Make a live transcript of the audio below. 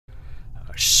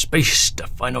Space, the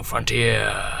final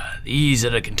frontier. These are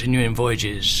the continuing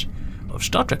voyages of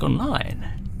Star Trek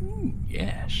Online.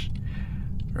 Yes.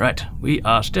 Right, we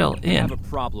are still in. We have a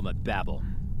problem at Babel.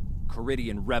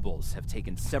 Caridian rebels have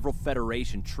taken several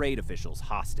Federation trade officials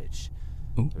hostage.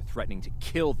 Ooh. They're threatening to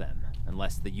kill them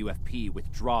unless the UFP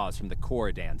withdraws from the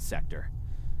Corridan sector.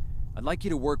 I'd like you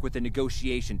to work with the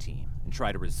negotiation team and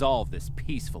try to resolve this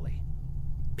peacefully.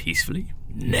 Peacefully?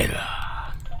 Never.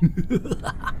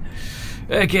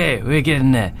 Okay, we're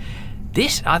getting there.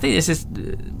 I think this is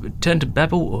Return to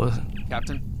Babel or...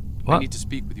 Captain, what? I need to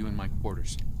speak with you in my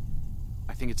quarters.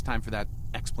 I think it's time for that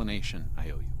explanation I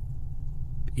owe you.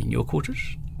 In your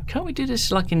quarters? Can't we do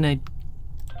this like in a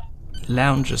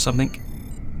lounge or something?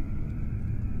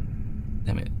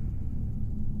 Damn it.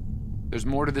 There's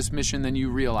more to this mission than you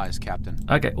realize, Captain.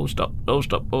 Okay, all stop.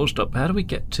 How do we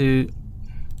get to...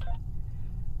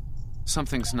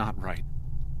 Something's not right.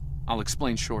 I'll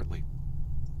explain shortly.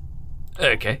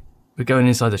 Okay, we're going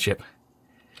inside the ship.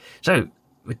 So,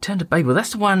 Return to Babel.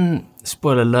 That's the one,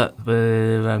 spoiler alert,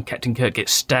 where Captain Kirk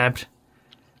gets stabbed.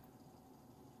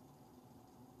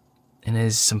 And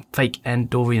there's some fake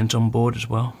Andorians on board as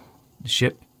well. The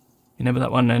ship. You remember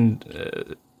that one?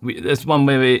 And there's one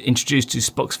where we're introduced to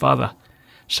Spock's father,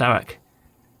 Sarek.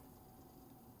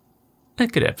 A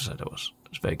good episode it was.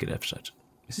 It was a very good episode.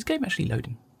 Is this game actually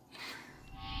loading?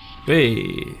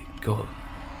 Hey, God.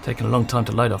 Taking a long time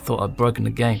to load. I thought I'd broken the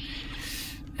game.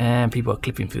 And people are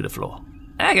clipping through the floor.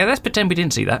 Okay, let's pretend we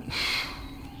didn't see that.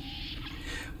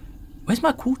 Where's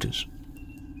my quarters?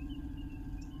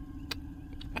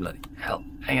 Bloody hell.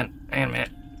 Hang on a minute.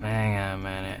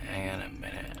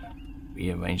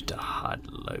 Rearrange the hard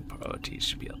low priorities.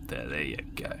 Should be up there. There you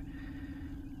go.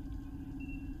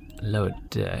 Lower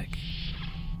deck.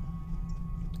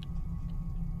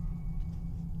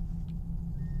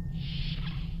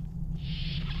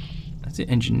 That's the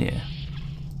engineer.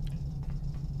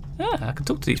 Ah, I can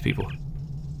talk to these people.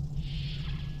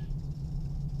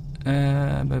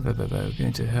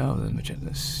 Going to hell. Let me check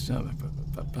this.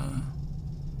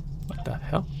 What the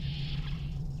hell?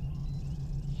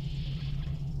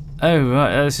 Oh,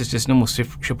 right. This is just normal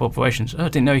ship operations. Oh, I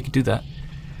didn't know you could do that.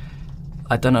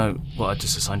 I don't know what I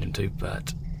just assigned him to,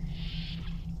 but...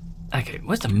 Okay,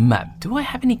 where's the map? Do I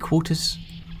have any quarters?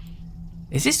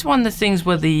 Is this one of the things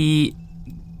where the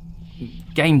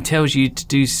game tells you to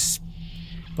do...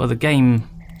 Well, the game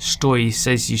story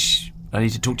says I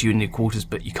need to talk to you in your quarters,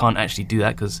 but you can't actually do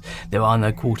that because there are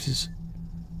no quarters.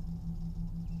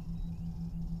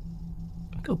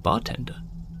 I've got a bartender.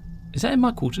 Is that in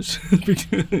my quarters?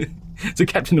 It's a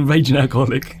captain of raging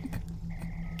alcoholic. Can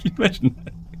you imagine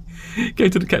that? Go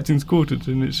to the captain's quarters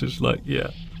and it's just like, yeah.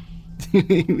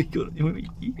 you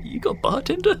got a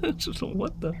bartender? It's just like,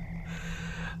 what the?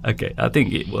 Okay, I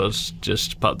think it was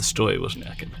just part of the story, wasn't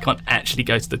it? Okay, we can't actually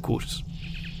go to the quarters.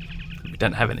 We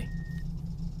don't have any.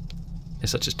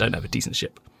 As such as don't have a decent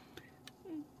ship.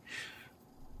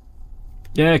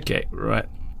 Yeah, okay, right.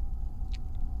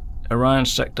 Orion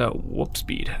sector warp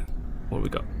speed. What have we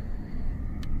got?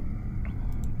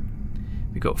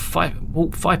 We got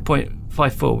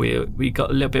 5.54. We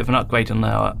got a little bit of an upgrade on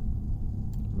our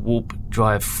warp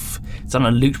drive. It's on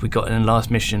a loot we got in the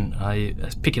last mission. I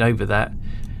was picking over that,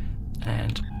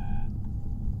 and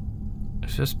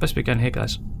it's supposed to be going here,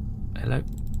 guys. Hello.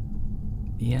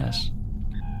 Yes.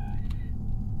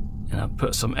 And I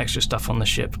put some extra stuff on the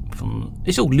ship.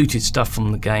 It's all looted stuff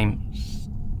from the game,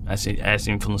 as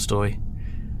in from the story.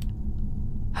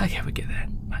 Okay, we get there.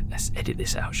 Right, let's edit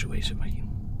this out, shall we? So we can...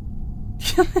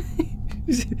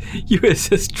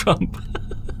 USS Trump.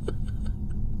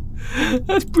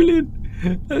 That's brilliant.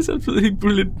 That's absolutely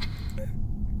brilliant.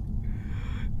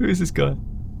 Who is this guy?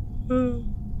 Oh,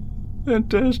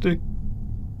 fantastic.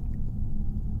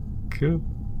 Cool.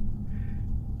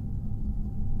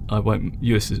 I won't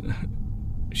USS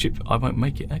ship. I won't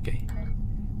make it. Okay.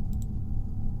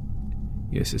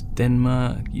 USS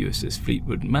Denmark. USS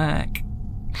Fleetwood Mac.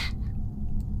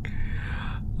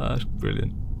 That's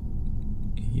brilliant.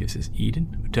 USS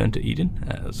Eden. Return to Eden.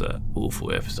 That was an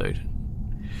awful episode.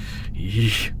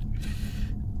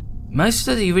 Most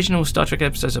of the original Star Trek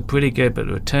episodes are pretty good, but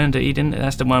Return to Eden,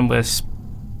 that's the one where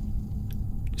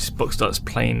Spock starts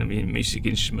playing the music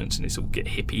instruments and it's all get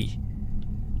hippie.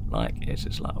 Like, it's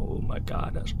just like, oh my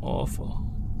god, that's awful.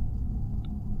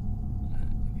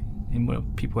 Any more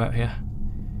people out here?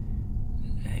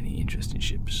 Any interesting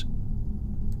ships?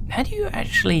 How do you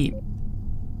actually...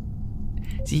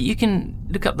 See, you can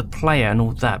look up the player and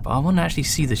all that, but I want to actually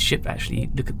see the ship, actually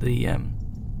look at the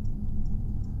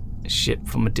ship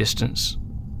from a distance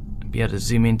and be able to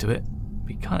zoom into it.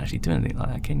 But you can't actually do anything like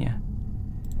that, can you?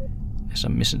 Unless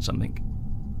I'm missing something.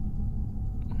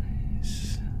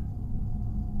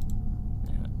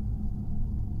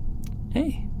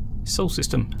 Hey, Soul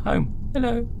System, home.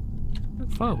 Hello. How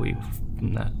far are we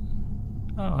from that?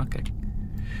 Oh, okay.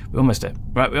 We're almost there.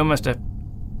 Right, we're almost there.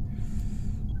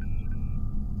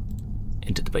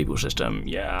 Into the Babel system.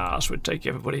 Yeah, this would take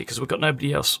everybody because we've got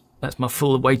nobody else. That's my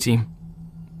full away team.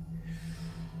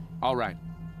 All right.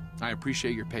 I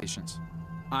appreciate your patience.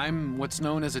 I'm what's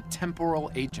known as a temporal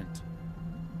agent.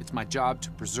 It's my job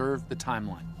to preserve the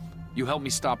timeline. You helped me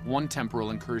stop one temporal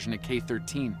incursion at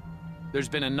K-13. There's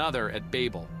been another at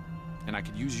Babel, and I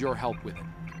could use your help with it.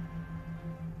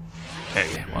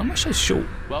 Hey, why am I so short?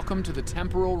 Welcome to the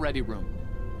Temporal Ready Room.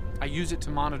 I use it to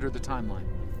monitor the timeline.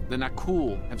 The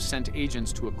Nakul have sent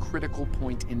agents to a critical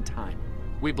point in time.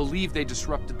 We believe they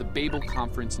disrupted the Babel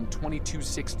conference in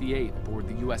 2268 aboard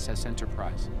the USS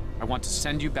Enterprise. I want to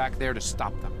send you back there to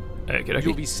stop them. Okay.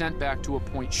 You'll be sent back to a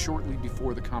point shortly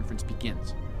before the conference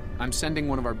begins. I'm sending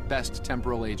one of our best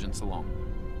temporal agents along.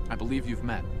 I believe you've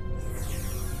met.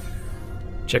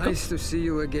 Check Nice to see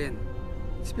you again.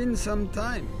 It's been some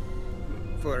time.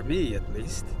 For me, at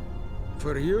least.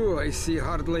 For you, I see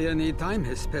hardly any time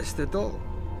has passed at all.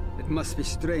 It must be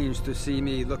strange to see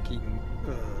me looking,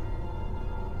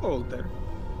 older.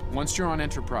 Once you're on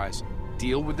Enterprise,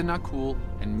 deal with the Nakul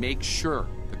and make sure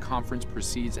the conference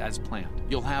proceeds as planned.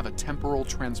 You'll have a temporal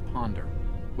transponder,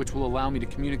 which will allow me to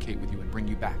communicate with you and bring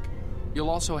you back. You'll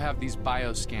also have these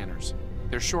bioscanners.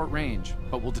 They're short range,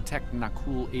 but will detect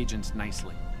Nakul agents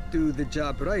nicely. Do the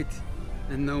job right,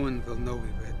 and no one will know we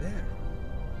were there.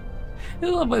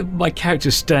 My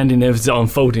character's standing there as it's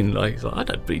unfolding, like I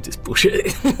don't believe this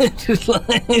bullshit. just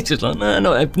like,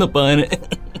 no, I'm not buying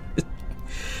it.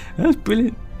 That's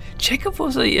brilliant. Chekhov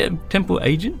was a temporal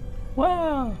agent?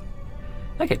 Wow.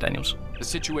 Okay, Daniels. The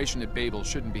situation at Babel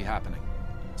shouldn't be happening.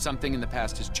 Something in the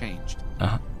past has changed.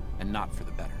 And not for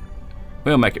the better.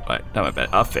 We'll make it right. Don't worry about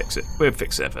it. I'll fix it. We'll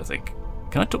fix it, I think.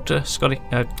 Can I talk to Scotty?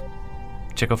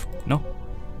 Chekhov? No?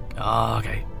 Ah,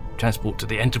 okay. Transport to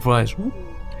the Enterprise. Woo.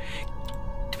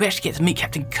 Do we actually get to meet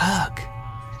Captain Kirk?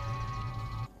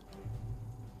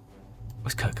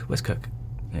 Where's Kirk? Where's Kirk?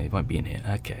 No, he won't be in here.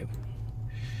 Okay.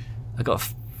 I got a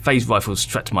phase rifle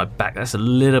strapped to my back. That's a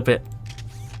little bit...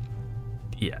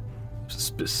 Yeah.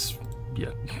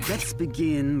 Yeah. Let's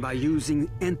begin by using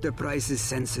Enterprise's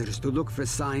sensors to look for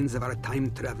signs of our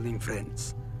time-traveling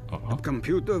friends. The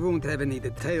computer won't have any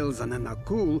details on the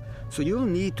Nakul, so you'll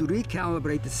need to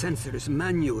recalibrate the sensors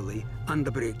manually on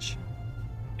the bridge.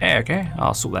 Yeah, okay.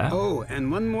 I'll sort that out. Oh, and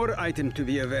one more item to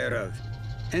be aware of.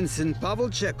 Ensign Pavel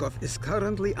Chekhov is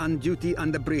currently on duty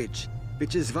on the bridge,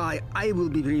 which is why I will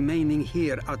be remaining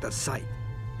here out of sight.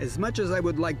 As much as I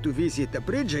would like to visit the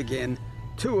bridge again,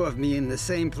 two of me in the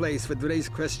same place would raise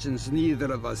questions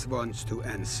neither of us wants to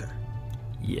answer.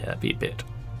 Yeah, that'd be a bit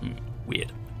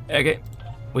weird. Okay,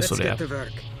 we'll sort it out. Let's get to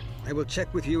work. I will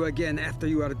check with you again after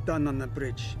you are done on the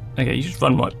bridge. Okay, you just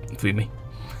run right through me.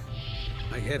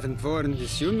 I haven't worn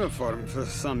this uniform for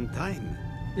some time.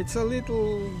 It's a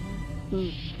little...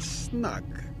 snug.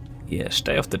 Yeah,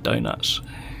 stay off the donuts.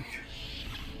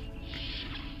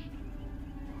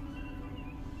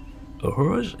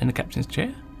 Uhura's in the captain's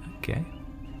chair? Okay.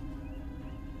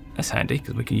 That's handy,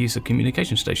 because we can use the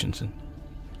communication stations. And...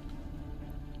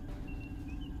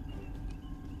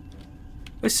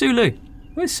 Where's Sulu?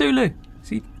 Where's Sulu?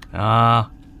 See?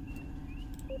 Ah.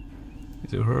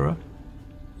 Is it Uhura?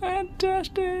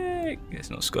 Fantastic! It's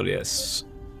not Scotty, it's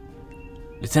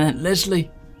Lieutenant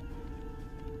Leslie.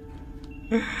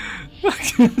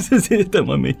 Don't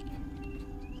mind me.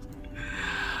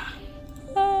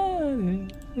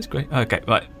 That's great. Okay,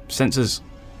 right. Sensors.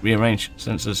 Rearrange.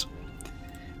 Sensors.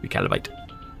 Recalibrate.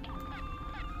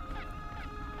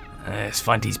 Let's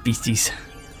find these beasties.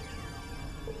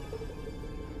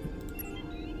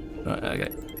 Right, okay.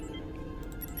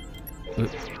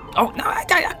 Oh, no, I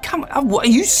come on. What, are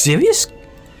you serious?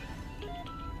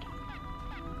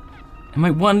 I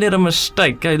made one little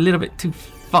mistake, go a little bit too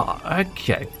far.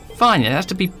 Okay, fine, it has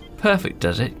to be perfect,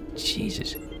 does it?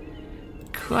 Jesus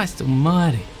Christ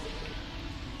almighty.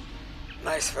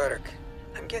 Nice work.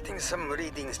 I'm getting some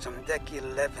readings from Deck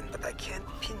 11, but I can't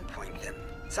pinpoint them.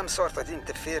 Some sort of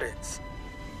interference.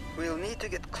 We'll need to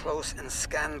get close and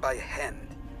scan by hand.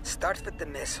 Start with the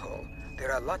mess hall.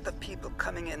 There are a lot of people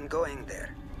coming and going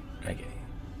there. Okay.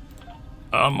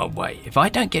 On my way. If I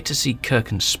don't get to see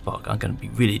Kirk and Spock, I'm going to be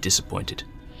really disappointed.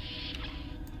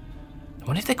 I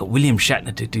wonder if they got William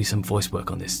Shatner to do some voice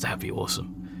work on this. That'd be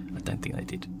awesome. I don't think they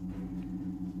did.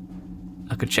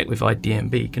 I could check with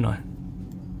IDMB, can I?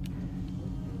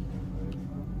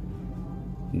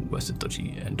 Ooh, where's the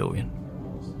dodgy Andorian?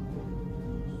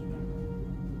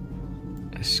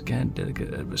 Scan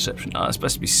delegate reception. Oh, I'm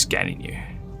supposed to be scanning you.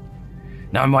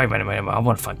 No, wait. I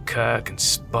want to find Kirk and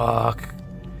Spark.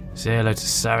 Say hello to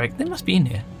Sarek. They must be in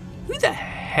here. Who the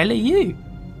hell are you?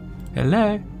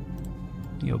 Hello?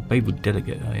 You're a Babel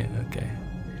delegate, are you? Okay.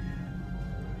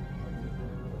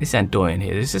 This Andorian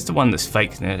here, is this the one that's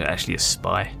fake and actually a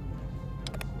spy?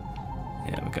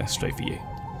 Yeah, we're going straight for you.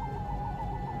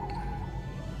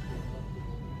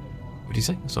 What did you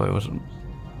say? Sorry, I wasn't...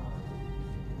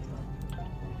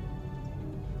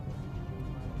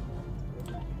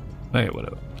 Okay,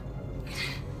 whatever.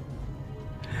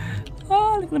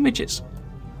 Oh, look at the midgets.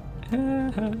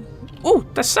 Oh,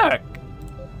 that's Sarek.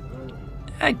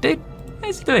 Hey, dude.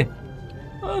 How's he doing?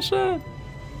 What's up?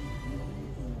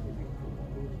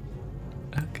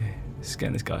 Okay,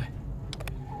 scan this guy.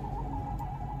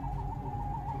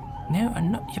 No, I'm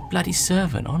not your bloody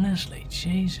servant, honestly.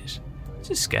 Jesus.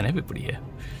 Just scan everybody here.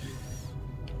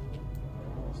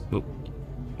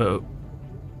 Oh.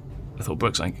 I thought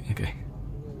Brooks sank. Okay.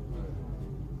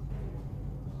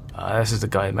 This is the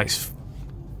guy who makes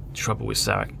trouble with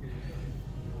Sarek.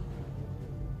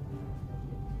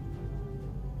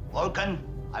 Vulcan,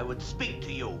 I would speak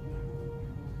to you.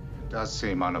 It does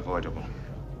seem unavoidable.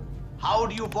 How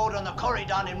do you vote on the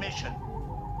Corridon mission?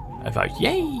 I vote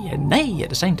yay and nay at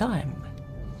the same time.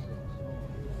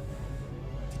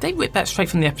 Did they whip that straight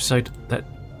from the episode, that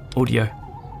audio?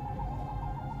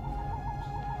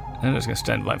 I'm just going to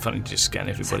stand right in front and just scan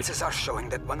everybody. Sensors are showing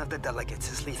that one of the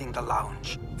delegates is leaving the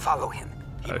lounge. Follow him.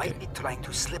 He might be trying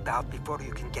to slip out before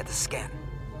you can get a scan.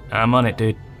 I'm on it,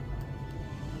 dude.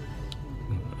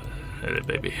 Hello,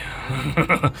 baby.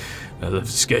 I'd love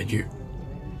to scan you.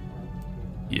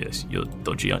 Yes, you're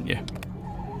dodgy, aren't you?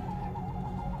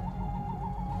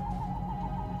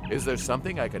 Is there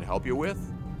something I can help you with?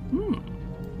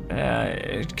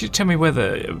 Could you tell me where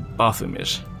the bathroom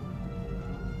is?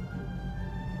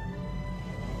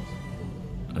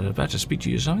 I'm about to speak to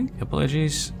you or something?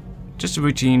 Apologies. Just a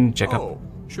routine checkup. Oh,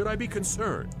 should I be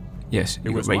concerned? Yes, It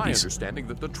you was got my rabies. understanding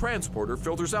that the transporter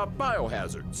filters out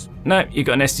biohazards. No, you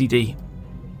got an STD.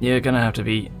 You're gonna have to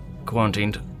be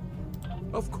quarantined.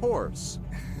 Of course.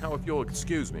 Now, if you'll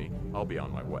excuse me, I'll be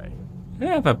on my way.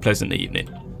 Have a pleasant evening.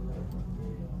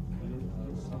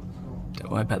 Don't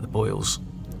worry about the boils.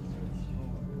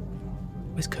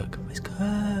 Where's Kirk? Where's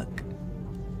Kirk?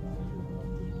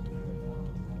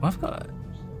 Well, I've got an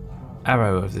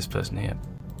arrow of this person here.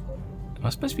 Am I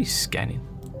supposed to be scanning?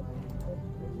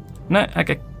 No,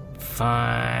 okay.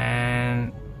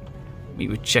 Fine. We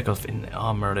would check off in the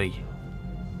armory.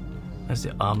 Where's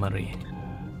the armory?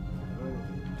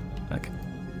 Okay.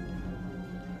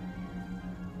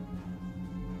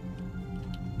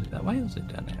 Is it that way or is it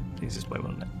down there? I think it's this way,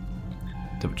 wasn't it?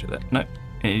 Double check that. No.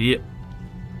 Idiot.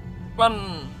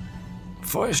 Run!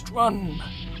 Forest, run!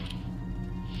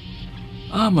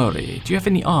 Armory. Do you have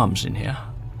any arms in here?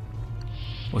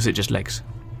 Or is it just legs?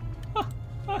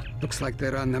 Looks like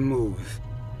they're on the move.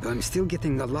 Though I'm still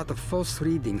getting a lot of false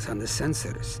readings on the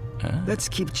sensors. Let's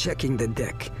keep checking the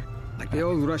deck. Like the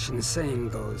old Russian saying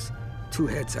goes, 2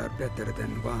 heads are better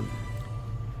than 1.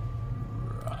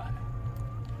 Right.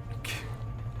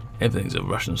 Everything's a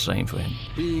Russian saying for him.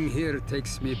 Being here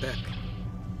takes me back.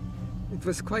 It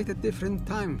was quite a different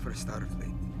time for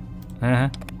Starfleet.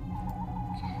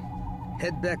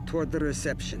 Head back toward the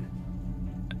reception.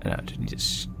 I just need to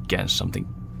scan something.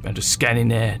 I'm just scanning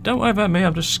there. Don't worry about me,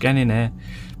 I'm just scanning there.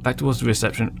 Back towards the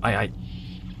reception. Aye.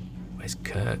 Where's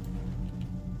Kirk?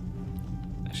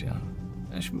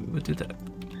 Actually, we'll do that.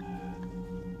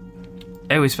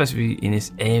 Oh, we're supposed to be in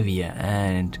this area,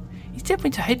 and he's telling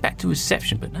me to head back to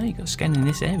reception, but no, you got to scan in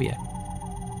this area.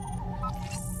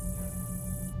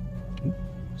 Ooh,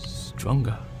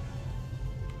 stronger.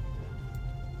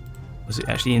 Was it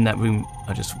actually in that room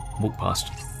I just walked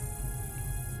past?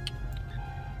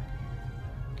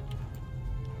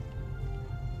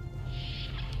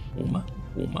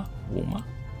 Warmer.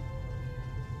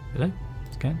 Hello?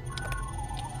 Scan.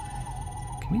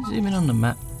 Can we zoom in on the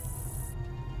map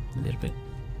a little bit?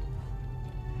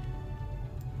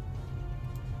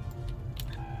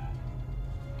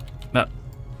 No.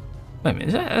 Wait a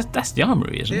minute, that's the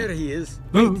armory, isn't it? There he is.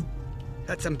 Ooh. Wait,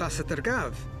 that's Ambassador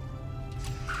Gav.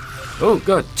 Oh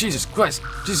god, Jesus Christ,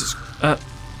 Jesus.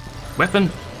 Weapon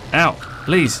out,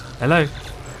 please. Hello.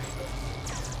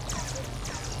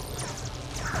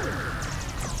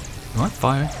 Am I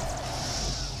firing?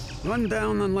 One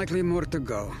down, unlikely more to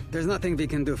go. There's nothing we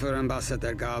can do for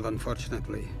Ambassador Gav,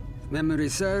 unfortunately. If memory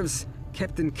serves,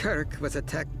 Captain Kirk was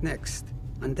attacked next,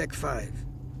 on Deck 5.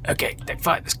 Okay, Deck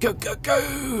 5, let's go.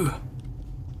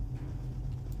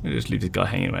 We'll just leave this guy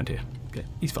hanging around here. Okay,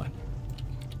 he's fine.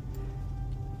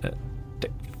 Deck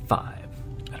 5.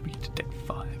 How do we get to Deck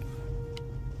 5?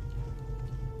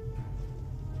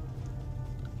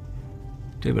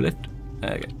 Table lift.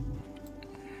 Okay.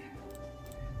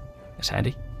 That's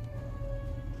handy.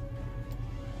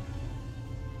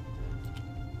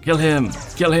 Kill him!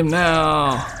 Kill him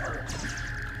now!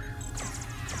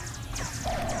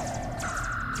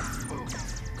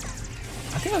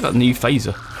 I think I got a new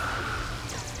phaser.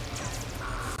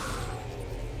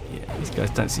 Yeah, these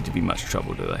guys don't seem to be much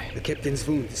trouble, do they? The captain's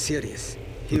wound is serious.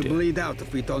 He'll bleed out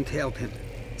if we don't help him.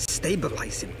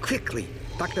 Stabilize him, quickly.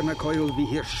 Dr. McCoy will be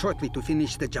here shortly to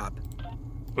finish the job.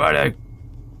 Righto.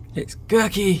 It's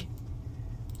Kirky.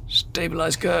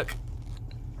 Stabilize Kirk.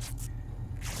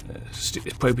 Stick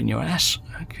this probe in your ass.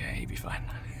 Okay, you'll be fine.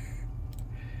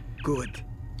 Good.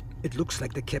 It looks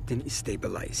like the captain is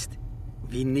stabilized.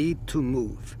 We need to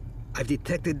move. I've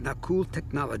detected Nakul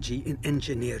technology in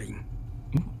engineering.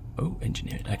 Ooh. Oh,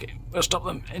 engineering. Okay, we'll stop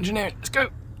them. Engineering, let's go.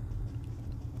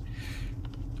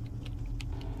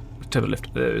 Turbo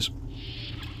lift. There it is.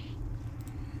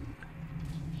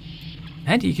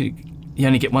 And you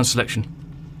only get one selection.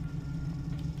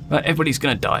 Right, everybody's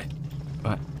gonna die.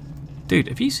 Right. Dude,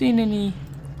 have you seen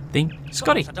anything?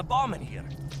 Scotty! There's a bomb in here.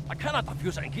 I cannot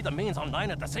defuse it and keep the mains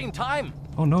online at the same time.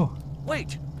 Oh no.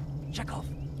 Wait! Chekhov,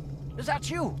 is that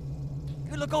you?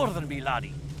 You look older than me,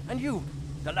 laddie. And you,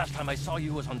 the last time I saw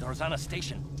you was on Dorzana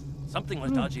Station. Something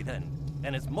was dodgy then,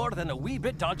 and it's more than a wee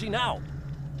bit dodgy now.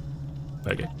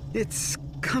 Okay. It's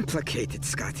complicated,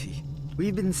 Scotty.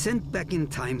 We've been sent back in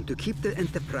time to keep the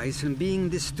Enterprise from being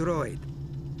destroyed.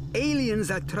 Aliens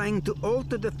are trying to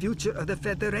alter the future of the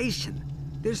Federation.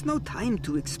 There's no time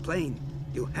to explain.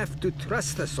 You have to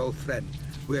trust us, old friend.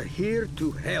 We're here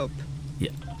to help.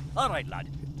 Yeah. All right, lad.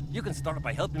 You can start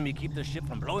by helping me keep this ship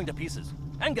from blowing to pieces.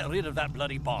 And get rid of that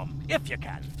bloody bomb, if you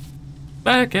can.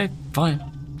 Okay, fine.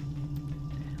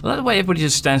 I like the way everybody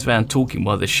just stands around talking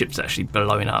while the ship's actually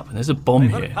blowing up. And there's a bomb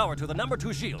here. Power to the number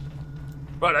 2 shield.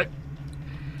 Righto.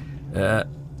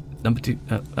 Number 2.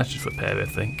 That's just repair, I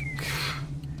think.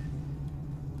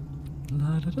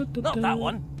 Not that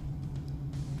one.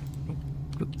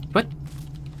 What?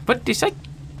 What did you say?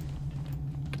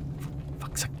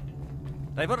 Fuck's sake.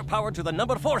 Divert power to the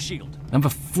number 4 shield. Number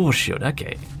 4 shield,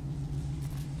 okay.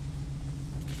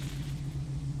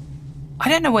 I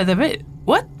don't know where they're at.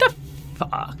 What the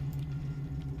fuck?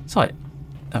 Sorry.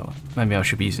 Oh, maybe I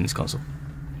should be using this console.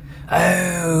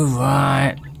 Oh,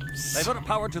 right. Divert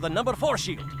power to the number 4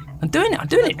 shield. I'm doing it, I'm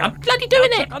doing it. I'm bloody doing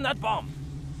it. Check on that bomb.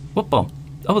 What bomb?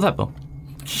 Oh, that bomb.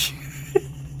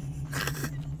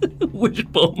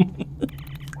 Which bomb?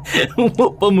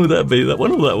 What bomb would that be? That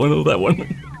one or that one or that one?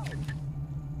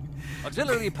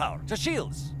 Auxiliary power to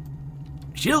shields.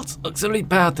 Shields? Auxiliary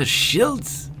power to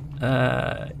shields?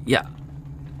 Yeah.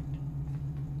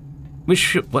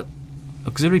 Which what?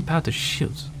 Auxiliary power to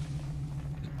shields.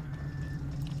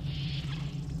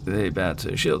 Auxiliary power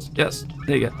to shields. Yes,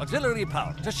 there you go. Auxiliary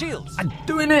power to shields. I'm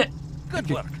doing it! Good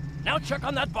work. Now check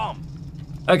on that bomb.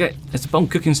 Okay, is the bomb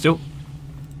cooking still?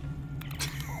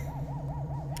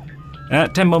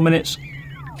 10 more minutes.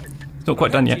 It's not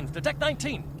quite done yet. To deck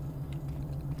 19.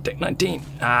 Deck 19.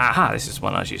 Aha, this is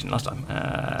one I was using last time.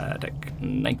 Deck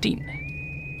 19.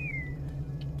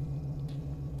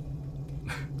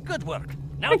 Good work.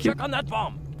 Now Thank check you. on that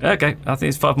bomb. Okay, I think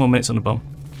it's 5 more minutes on the bomb.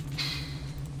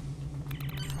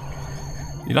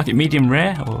 You like it medium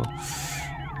rare or?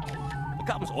 The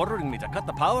captain's ordering me to cut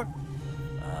the power?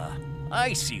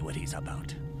 I see what he's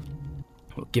about.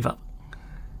 Well, give up.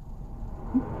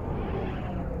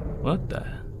 What the?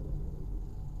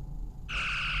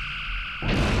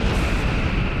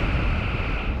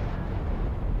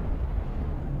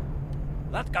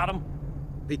 That got him.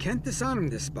 We can't disarm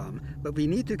this bomb, but we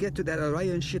need to get to that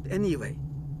Orion ship anyway.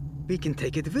 We can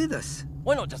take it with us.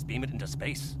 Why not just beam it into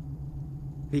space?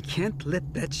 We can't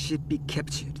let that ship be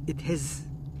captured. It has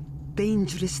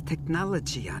dangerous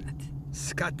technology on it.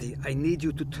 Scotty, I need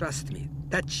you to trust me.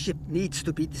 That ship needs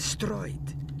to be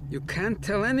destroyed. You can't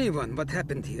tell anyone what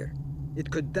happened here.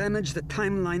 It could damage the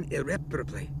timeline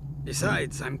irreparably.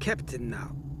 Besides, I'm captain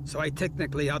now, so I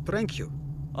technically outrank you.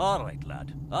 All right,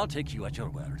 lad. I'll take you at your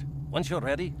word. Once you're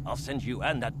ready, I'll send you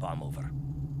and that bomb over.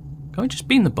 Can't we just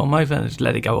beam the bomb over and just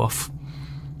let it go off?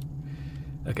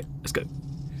 Okay, let's go.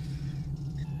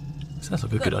 Sounds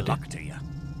like a good idea. Luck to you.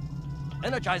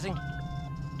 Energizing.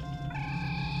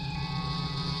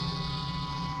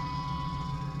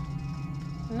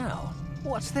 Now,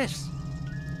 what's this?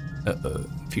 Uh-oh,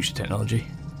 future technology.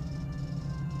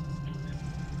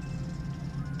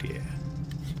 Dear.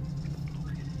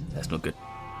 That's not good.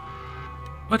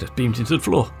 I just beamed into the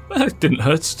floor. That didn't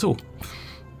hurt at all.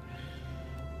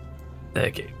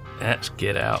 Okay, let's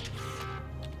get out.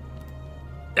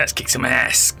 Let's kick some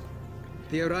ass.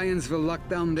 The Orions will lock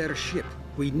down their ship.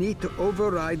 We need to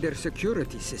override their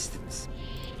security systems.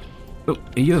 Oh,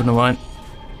 are you on the line?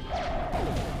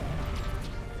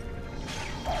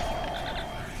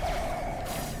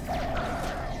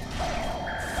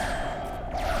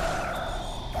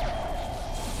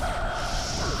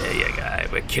 There you go,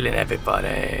 we're killing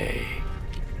everybody.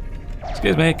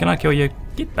 Excuse me, can I kill you?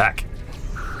 Get back.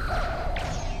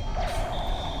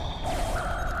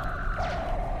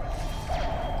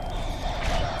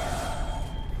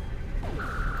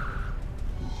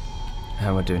 How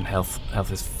am I doing?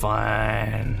 Health is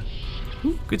fine.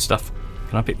 Ooh, good stuff.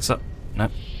 Can I pick this up? No.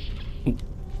 Ooh,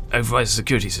 override the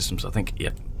security systems, I think.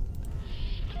 Yep.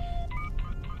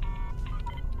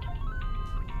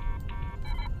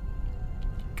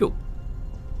 Cool.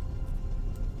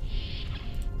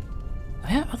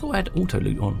 I thought I had auto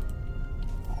loot on.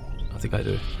 I think I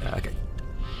do. Yeah, okay.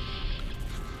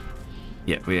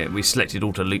 Yeah, we selected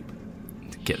auto loot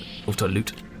to get auto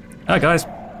loot. Hi guys.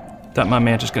 Don't mind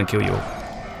me, I'm just going to kill you all.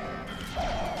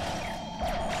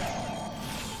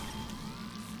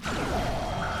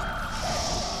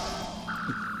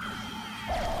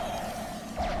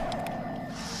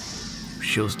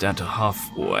 Shield's down to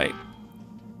halfway.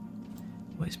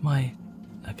 Where's my...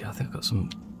 Okay, I think I've got some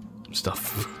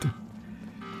stuff.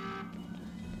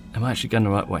 Am I actually going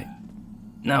the right way?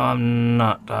 No, I'm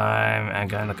not. I'm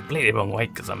going the completely wrong way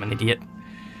because I'm an idiot.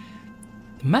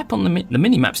 The map on the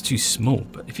mini-map's too small,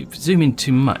 but if you zoom in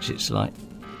too much, it's like...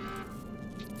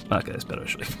 Okay, that's better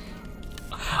actually.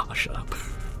 I'll shut up.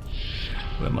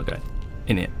 Where am I going?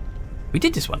 In here. We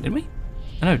did this one, didn't we?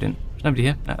 No, we didn't. There's nobody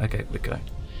here. No, okay, we're going.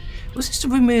 Was this the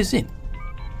room we was in?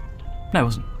 No, it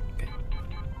wasn't. Okay.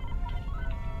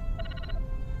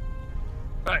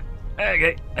 Right,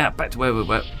 okay. Now back to where we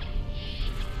were.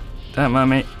 Don't mind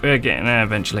me, we're getting there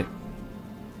eventually.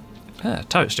 Ah,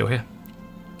 turret's still here.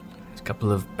 A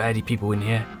couple of baddie people in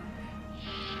here.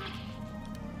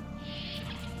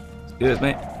 Excuse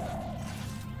me.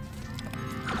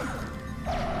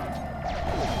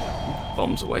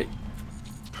 Bombs away.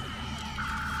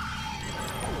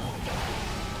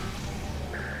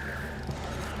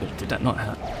 Oh, did that not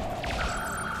hurt?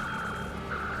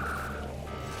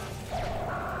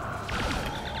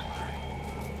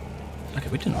 Okay,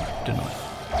 we didn't.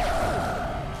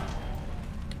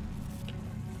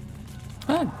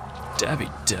 Ah, Dabby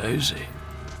Dozy.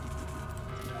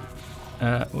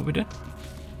 What are we doing?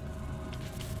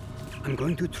 I'm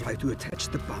going to try to attach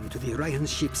the bomb to the Orion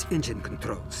ship's engine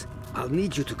controls. I'll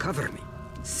need you to cover me.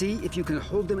 See if you can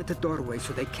hold them at the doorway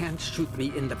so they can't shoot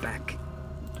me in the back.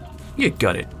 You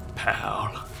got it,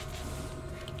 pal.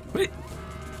 Wait.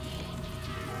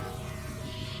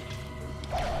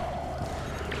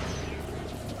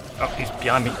 Oh, he's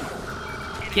behind me.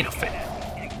 Get off it.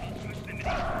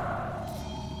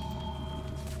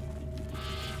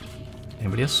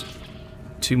 Anybody else?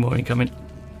 2 more incoming.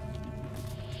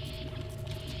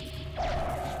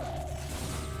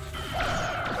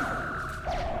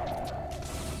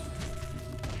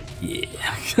 Yeah,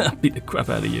 I beat the crap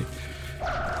out of you.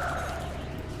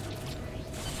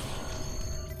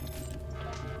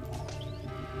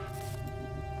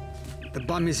 The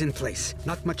bomb is in place.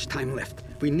 Not much time left.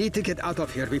 We need to get out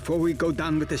of here before we go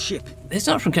down with the ship. This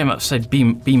option came up and said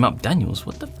beam up Daniels.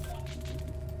 What the?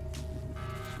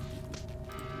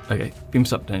 Okay, beam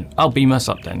us up Daniels. I'll beam us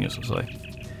up Daniels, I'm sorry.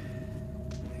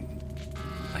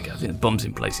 Okay, I think the bomb's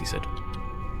in place, he said.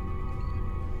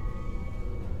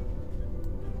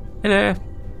 Hello.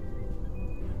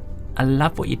 I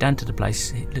love what you've done to the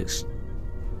place. It looks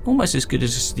almost as good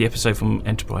as the episode from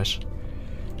Enterprise.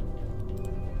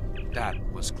 That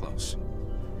was close.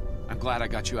 I'm glad I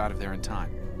got you out of there in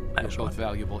time. You're both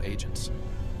valuable agents.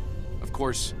 Of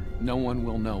course, no one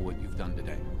will know what you've done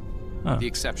today. With the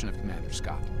exception of Commander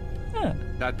Scott.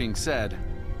 That being said,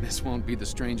 this won't be the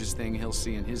strangest thing he'll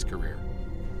see in his career.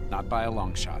 Not by a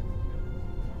long shot.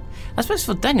 I suppose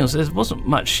for Daniels, there wasn't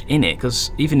much in it,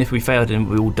 because even if we failed and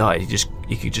we all died,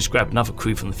 you could just grab another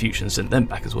crew from the future and send them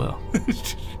back as well.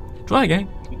 Try again.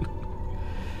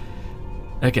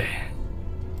 Okay.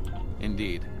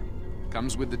 Indeed.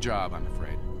 Comes with the job, I'm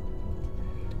afraid.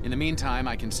 In the meantime,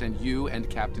 I can send you and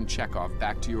Captain Chekhov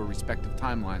back to your respective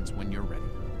timelines when you're ready.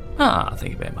 Ah,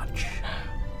 thank you very much.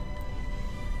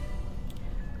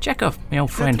 Chekhov, my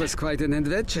old friend. That was quite an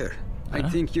adventure. I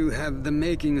think you have the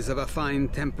makings of a fine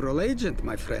temporal agent,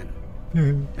 my friend.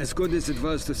 As good as it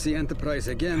was to see Enterprise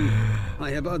again, I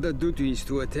have other duties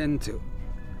to attend to.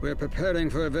 We're preparing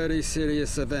for a very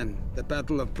serious event, the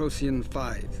Battle of Procyon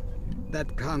 5.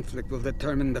 That conflict will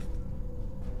determine the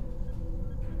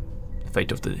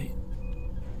fate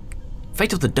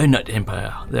Fate of the Donut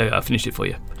Empire. There, I finished it for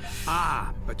you.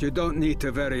 Ah, but you don't need to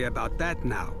worry about that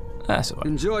now. That's alright.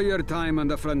 Enjoy your time on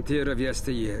the frontier of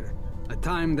yesteryear. A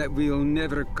time that will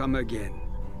never come again.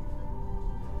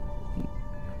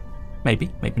 Maybe,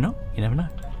 maybe not. You never know.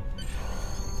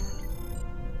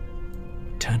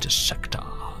 Turn to sector.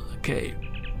 Okay.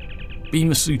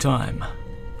 Beam us through time.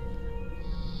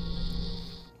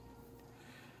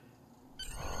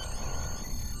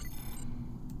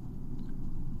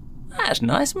 That's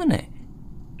nice, wasn't it?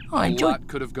 Oh, I A enjoyed. lot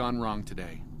could have gone wrong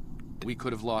today. We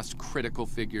could have lost critical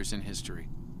figures in history.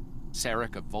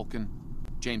 Sarek of Vulcan,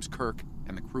 James Kirk,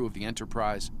 and the crew of the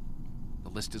Enterprise. The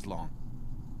list is long.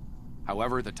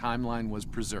 However, the timeline was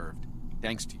preserved,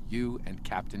 thanks to you and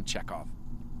Captain Chekhov.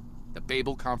 The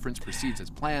Babel conference proceeds as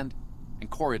planned, and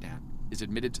Corridan is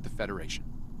admitted to the Federation.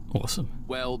 Awesome.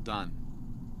 Well done.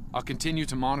 I'll continue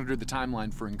to monitor the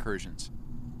timeline for incursions.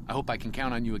 I hope I can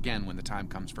count on you again when the time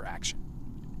comes for action.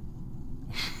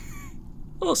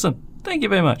 Awesome. Thank you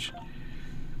very much.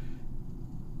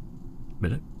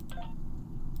 Minute.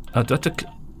 Oh, do I have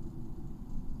to...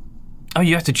 Oh,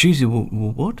 you have to choose your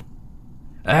reward?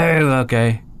 Oh,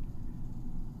 okay.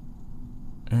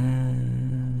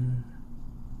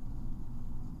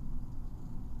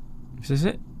 Is this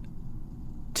it?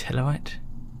 Tellurite?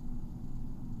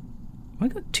 Have I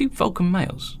got 2 Vulcan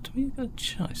males? Do we got a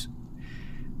choice?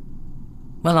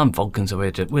 Well, I'm Vulcan, so we'll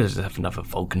just have another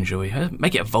Vulcan, shall we?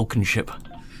 Make it a Vulcan ship.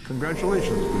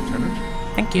 Congratulations, Lieutenant.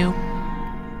 Thank you.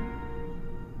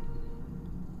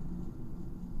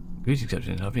 Great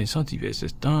exception. I've been assigned to you. It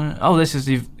says, oh, this is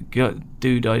the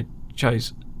dude I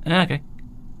chose. Okay.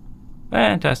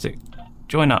 Fantastic.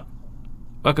 Join up.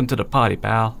 Welcome to the party,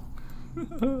 pal.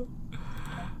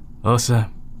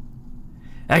 Awesome.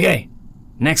 Okay.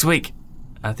 Next week.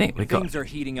 I think we got... Things are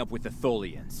heating up with the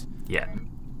Tholians. Yeah.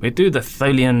 We'll do the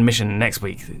Tholian mission next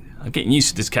week. I'm getting used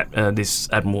to this this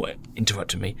Admiral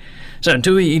interrupting me. So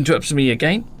until he interrupts me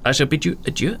again, I shall bid you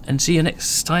adieu and see you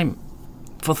next time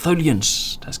for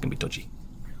Tholians. That's going to be dodgy.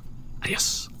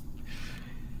 Adios.